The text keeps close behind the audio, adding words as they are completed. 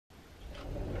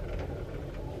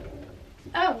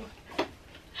Oh,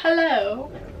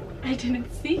 hello. I didn't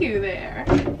see you there.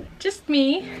 Just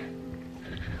me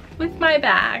with my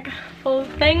bag full of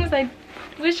things I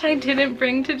wish I didn't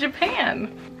bring to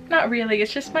Japan. Not really,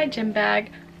 it's just my gym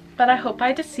bag, but I hope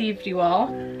I deceived you all.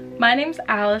 My name's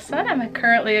Allison. I'm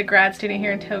currently a grad student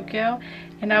here in Tokyo,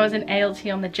 and I was an ALT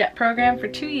on the JET program for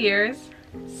 2 years.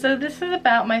 So this is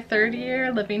about my 3rd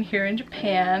year living here in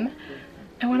Japan.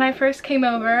 And when I first came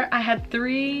over, I had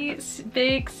 3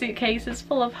 big suitcases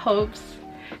full of hopes,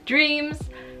 dreams,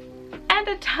 and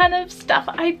a ton of stuff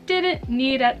I didn't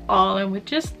need at all and would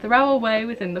just throw away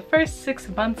within the first 6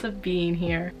 months of being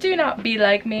here. Do not be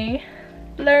like me.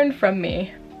 Learn from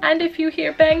me. And if you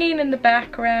hear banging in the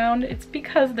background, it's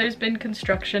because there's been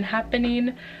construction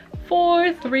happening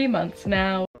for 3 months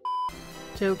now.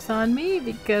 Joke's on me,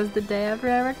 because the day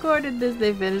after I recorded this,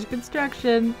 they finished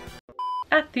construction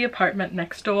at the apartment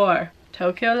next door.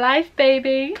 Tokyo life,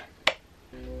 baby!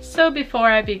 So before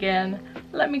I begin,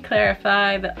 let me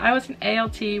clarify that I was an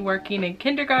ALT working in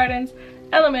kindergartens,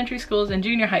 elementary schools, and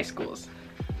junior high schools.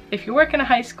 If you work in a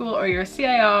high school or you're a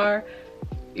CIR,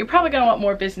 you're probably gonna want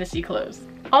more businessy clothes.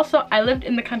 Also, I lived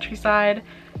in the countryside,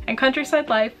 and countryside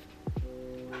life,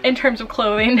 in terms of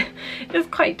clothing, is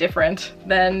quite different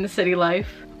than city life.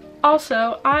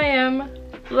 Also, I am,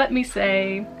 let me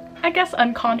say, I guess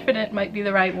unconfident might be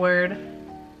the right word.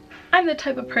 I'm the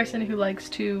type of person who likes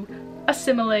to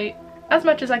assimilate as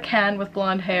much as I can with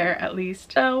blonde hair, at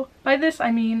least. So by this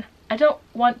I mean I don't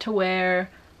want to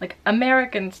wear like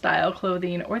American style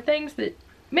clothing or things that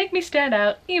make me stand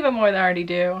out even more than I already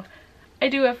do. I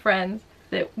do have friends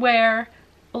that wear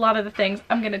a lot of the things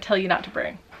I'm gonna tell you not to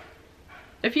bring.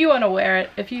 If you want to wear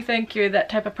it, if you think you're that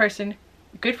type of person,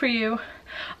 good for you.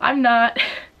 I'm not.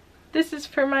 This is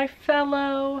for my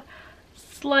fellow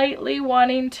slightly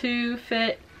wanting to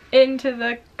fit into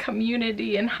the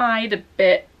community and hide a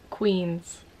bit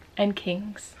queens and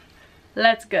kings.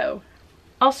 Let's go.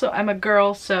 Also, I'm a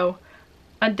girl, so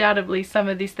undoubtedly some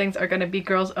of these things are going to be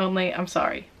girls only. I'm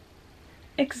sorry.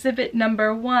 Exhibit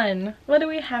number 1. What do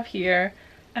we have here?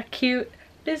 A cute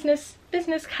business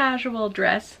casual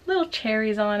dress. Little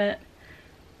cherries on it.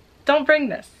 Don't bring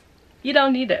this. You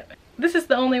don't need it. This is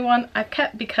the only one I've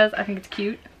kept because I think it's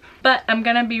cute. But I'm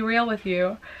gonna be real with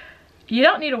you. You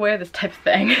don't need to wear this type of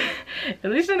thing. At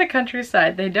least in the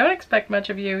countryside, they don't expect much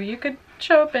of you. You could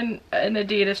show up in an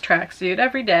Adidas tracksuit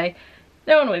every day.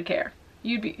 No one would care.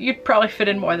 You'd probably fit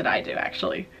in more than I do,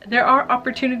 actually. There are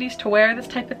opportunities to wear this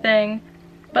type of thing,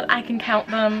 but I can count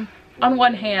them on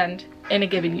one hand in a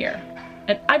given year.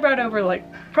 And I brought over like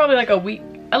probably like a week,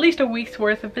 at least a week's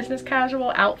worth of business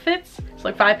casual outfits. It's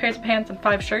like 5 pairs of pants and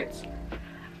 5 shirts.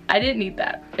 I didn't need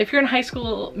that. If you're in high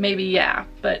school, maybe yeah,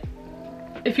 but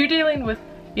if you're dealing with,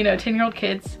 you know, 10-year-old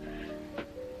kids,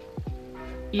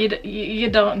 you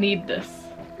don't need this.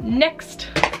 Next,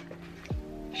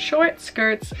 short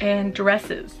skirts and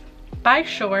dresses. By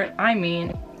short, I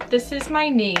mean, this is my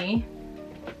knee.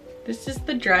 This is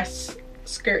the dress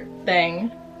skirt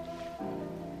thing.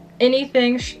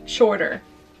 Anything shorter,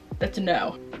 that's a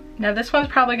no. Now this one's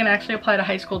probably gonna actually apply to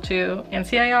high school too, and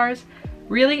CIRs.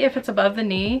 Really, if it's above the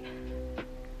knee,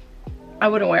 I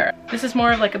wouldn't wear it. This is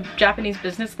more of like a Japanese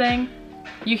business thing.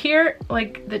 You hear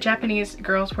like the Japanese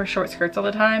girls wear short skirts all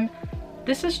the time.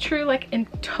 This is true like in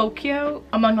Tokyo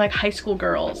among like high school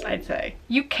girls, I'd say.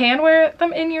 You can wear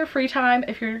them in your free time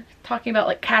if you're talking about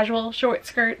like casual short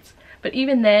skirts, but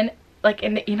even then, like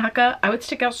in the Inaka, I would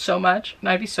stick out so much and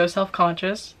I'd be so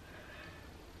self-conscious.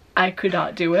 I could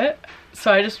not do it.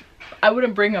 So I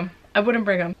wouldn't bring them. I wouldn't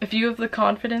bring them. If you have the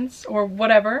confidence or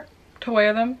whatever to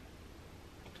wear them,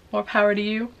 more power to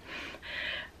you.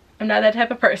 I'm not that type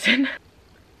of person.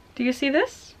 Do you see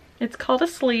this? It's called a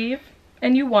sleeve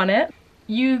and you want it.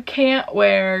 You can't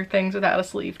wear things without a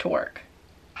sleeve to work.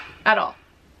 At all.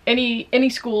 Any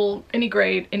school, any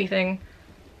grade, anything.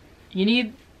 You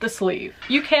need the sleeve.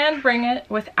 You can bring it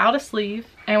without a sleeve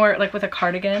and wear it like with a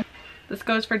cardigan. This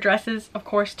goes for dresses, of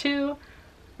course, too.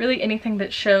 Really anything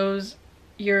that shows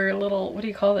your little, what do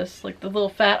you call this? Like the little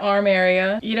fat arm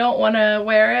area. You don't want to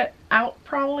wear it out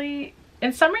probably.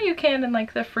 In summer you can in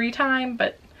like the free time,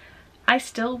 but I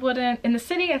still wouldn't. In the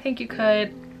city, I think you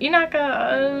could.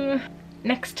 Inaka,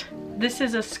 next. This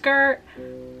is a skirt.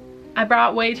 I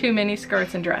brought way too many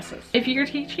skirts and dresses. If you're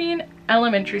teaching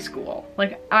elementary school,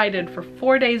 like I did for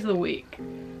 4 days of the week,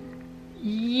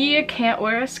 you can't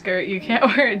wear a skirt, you can't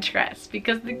wear a dress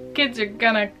because the kids are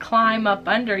gonna climb up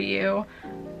under you.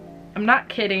 I'm not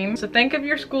kidding. So think of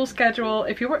your school schedule.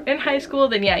 If you were in high school,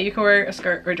 then yeah, you can wear a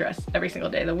skirt or dress every single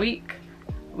day of the week.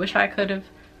 I wish I could have.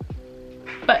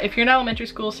 But if you're in elementary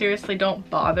school, seriously, don't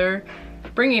bother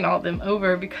bringing all of them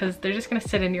over because they're just gonna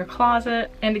sit in your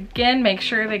closet. And again, make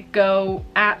sure they go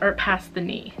at or past the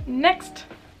knee. Next,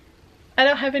 I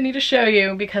don't have any to show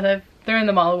you because I've thrown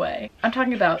them all away. I'm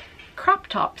talking about crop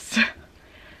tops.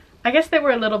 I guess they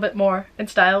were a little bit more in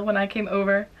style when I came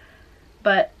over,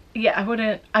 but yeah,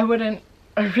 I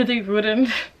really wouldn't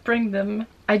bring them.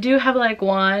 I do have like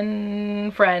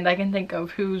one friend I can think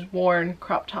of who's worn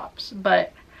crop tops,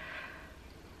 but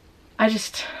I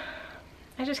just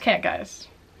can't, guys.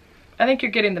 I think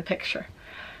you're getting the picture.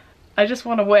 I just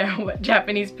want to wear what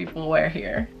Japanese people wear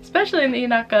here, especially in the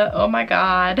Inaka. Oh my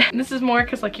god. And this is more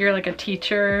because like you're like a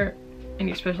teacher and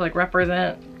you're supposed to like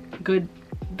represent good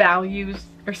values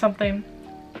or something.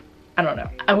 I don't know.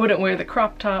 I wouldn't wear the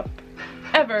crop top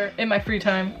ever in my free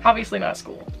time. Obviously not at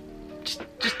school.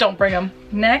 Just don't bring them.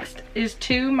 Next is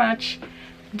too much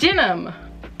denim.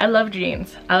 I love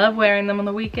jeans. I love wearing them on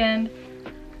the weekend.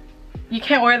 You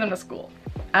can't wear them to school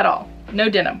at all. No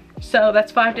denim. So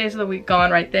that's 5 days of the week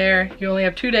gone right there. You only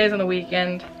have 2 days on the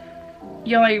weekend.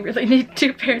 You only really need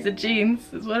 2 pairs of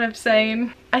jeans is what I'm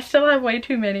saying. I still have way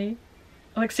too many.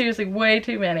 Like seriously, way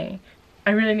too many.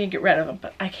 I really need to get rid of them,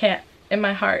 but I can't. In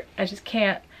my heart, I just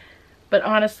can't. But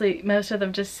honestly, most of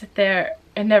them just sit there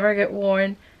and never get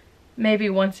worn. Maybe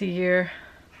once a year.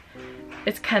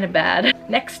 It's kind of bad.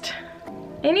 Next,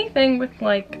 anything with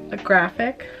like a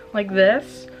graphic like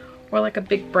this, or like a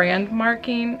big brand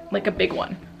marking, like a big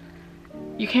one.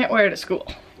 You can't wear it at school.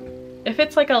 If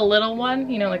it's like a little one,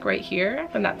 you know, like right here,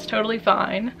 then that's totally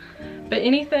fine. But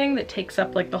anything that takes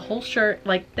up like the whole shirt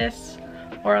like this,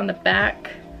 or on the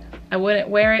back, I wouldn't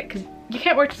wear it because you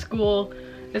can't wear it to school.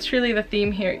 It's really the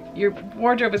theme here. Your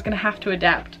wardrobe is gonna have to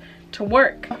adapt to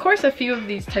work. Of course, a few of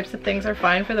these types of things are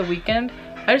fine for the weekend.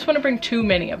 I just want to bring too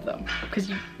many of them because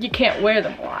you can't wear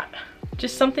them a lot.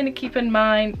 Just something to keep in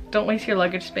mind. Don't waste your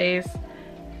luggage space.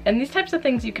 And these types of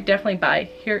things you could definitely buy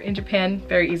here in Japan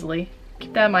very easily.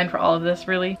 Keep that in mind for all of this,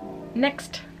 really.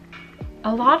 Next,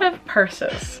 a lot of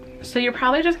purses. So you're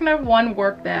probably just gonna have one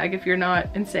work bag if you're not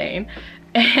insane.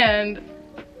 And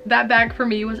that bag for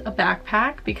me was a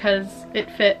backpack because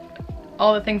it fit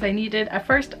all the things I needed. At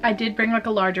first, I did bring like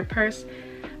a larger purse,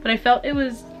 but I felt it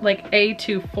was like A,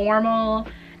 too formal,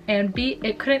 and B,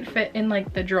 it couldn't fit in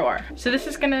like the drawer. So this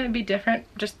is gonna be different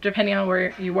just depending on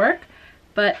where you work.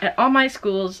 But at all my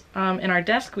schools, in our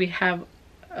desk, we have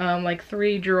like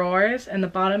 3 drawers, and the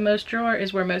bottommost drawer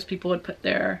is where most people would put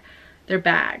their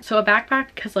bag. So a backpack,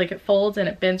 because like it folds and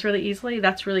it bends really easily,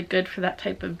 that's really good for that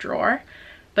type of drawer.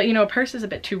 But you know, a purse is a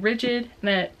bit too rigid and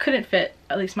it couldn't fit,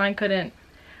 at least mine couldn't,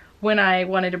 when I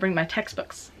wanted to bring my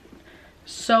textbooks.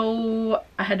 So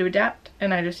I had to adapt,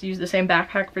 and I just used the same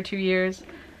backpack for 2 years.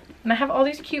 And I have all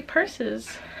these cute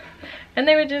purses, and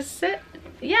they would just sit.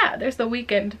 Yeah, there's the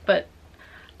weekend, but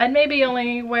I'd maybe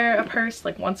only wear a purse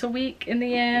like once a week in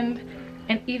the end.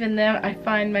 And even then, I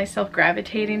find myself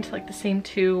gravitating to like the same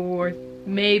 2 or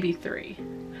maybe 3.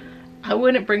 I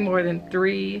wouldn't bring more than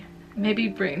 3.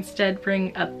 Maybe instead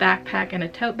bring a backpack and a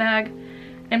tote bag.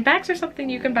 And bags are something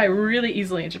you can buy really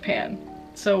easily in Japan.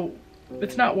 So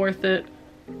it's not worth it,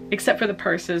 except for the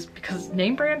purses, because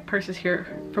name brand purses here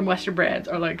from Western brands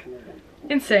are like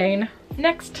insane.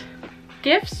 Next,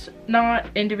 gifts not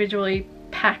individually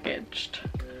packaged.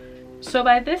 So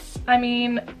by this, I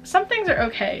mean, some things are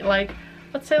okay. Like,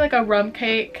 let's say like a rum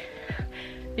cake.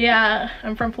 Yeah,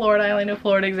 I'm from Florida, I only know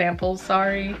Florida examples,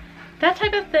 sorry. That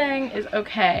type of thing is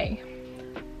okay.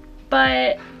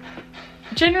 But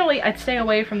generally I'd stay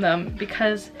away from them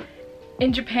because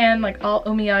in Japan, like all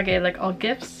omiyage, like all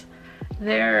gifts,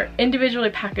 they're individually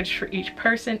packaged for each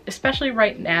person, especially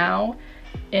right now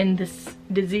in this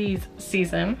disease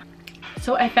season.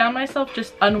 So I found myself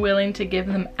just unwilling to give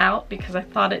them out because I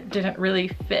thought it didn't really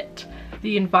fit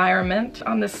the environment.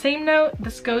 On the same note,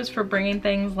 this goes for bringing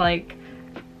things like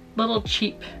little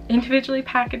cheap individually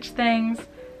packaged things.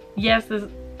 Yes,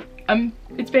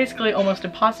 it's basically almost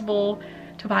impossible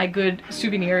to buy good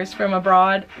souvenirs from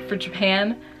abroad for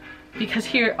Japan, because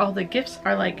here all the gifts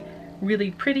are like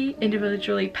really pretty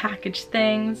individually packaged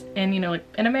things, and you know, like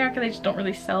in America they just don't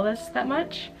really sell this that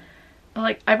much. But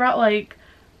like I brought like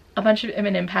a bunch of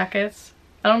M&M packets.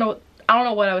 I don't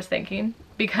know what I was thinking,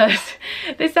 because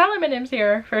they sell M&Ms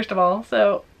here first of all,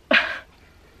 so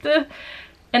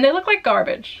and they look like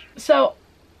garbage, so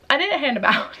I didn't hand them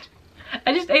out.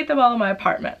 I just ate them all in my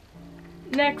apartment.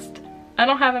 Next, I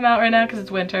don't have them out right now because it's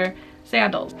winter.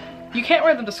 Sandals. You can't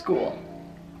wear them to school.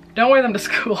 Don't wear them to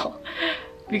school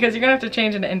because you're gonna have to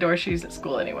change into indoor shoes at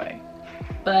school anyway.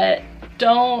 But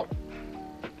don't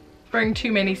bring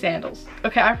too many sandals.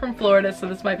 Okay, I'm from Florida, so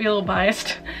this might be a little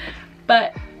biased,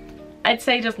 but I'd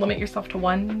say just limit yourself to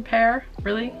 1 pair,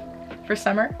 really, for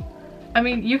summer. I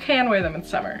mean, you can wear them in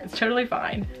summer. It's totally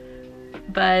fine.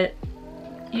 But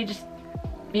you just,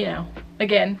 you know,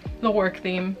 again, the work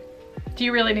theme. Do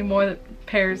you really need more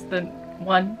pairs than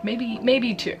one?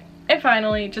 Maybe two. And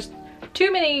finally, just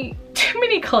too many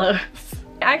clothes.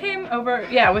 I came over,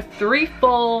 yeah, with 3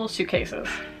 full suitcases.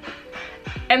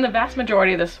 And the vast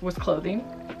majority of this was clothing.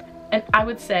 And I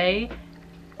would say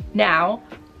now,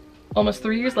 almost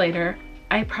 3 years later,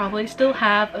 I probably still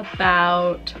have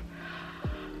about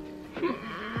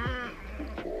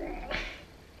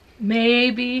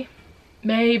maybe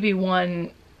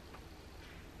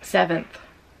 1/7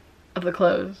 of the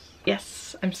clothes.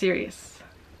 Yes, I'm serious.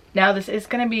 Now this is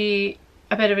gonna be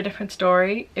a bit of a different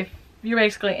story. If you're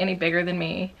basically any bigger than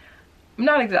me, I'm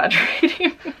not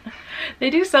exaggerating. They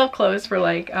do sell clothes for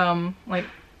like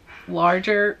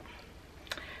larger.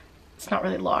 It's not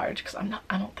really large because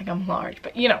I don't think I'm large,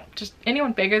 but you know, just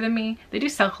anyone bigger than me, they do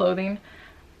sell clothing,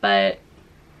 but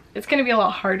it's gonna be a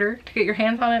lot harder to get your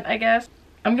hands on it, I guess.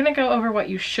 I'm gonna go over what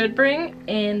you should bring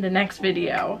in the next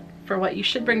video for what you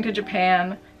should bring to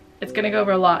Japan. It's gonna go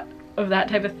over a lot of that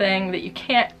type of thing that you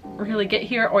can't really get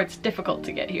here, or it's difficult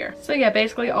to get here. So yeah,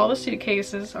 basically all the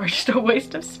suitcases are just a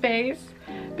waste of space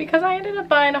because I ended up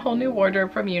buying a whole new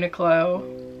wardrobe from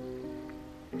Uniqlo.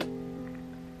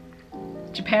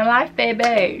 Japan life,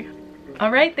 baby.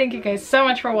 Alright, thank you guys so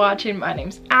much for watching. My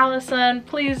name's Allison.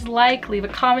 Please like, leave a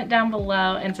comment down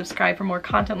below, and subscribe for more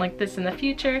content like this in the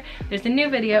future. There's a new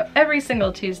video every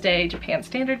single Tuesday, Japan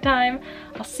Standard Time.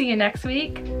 I'll see you next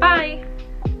week. Bye!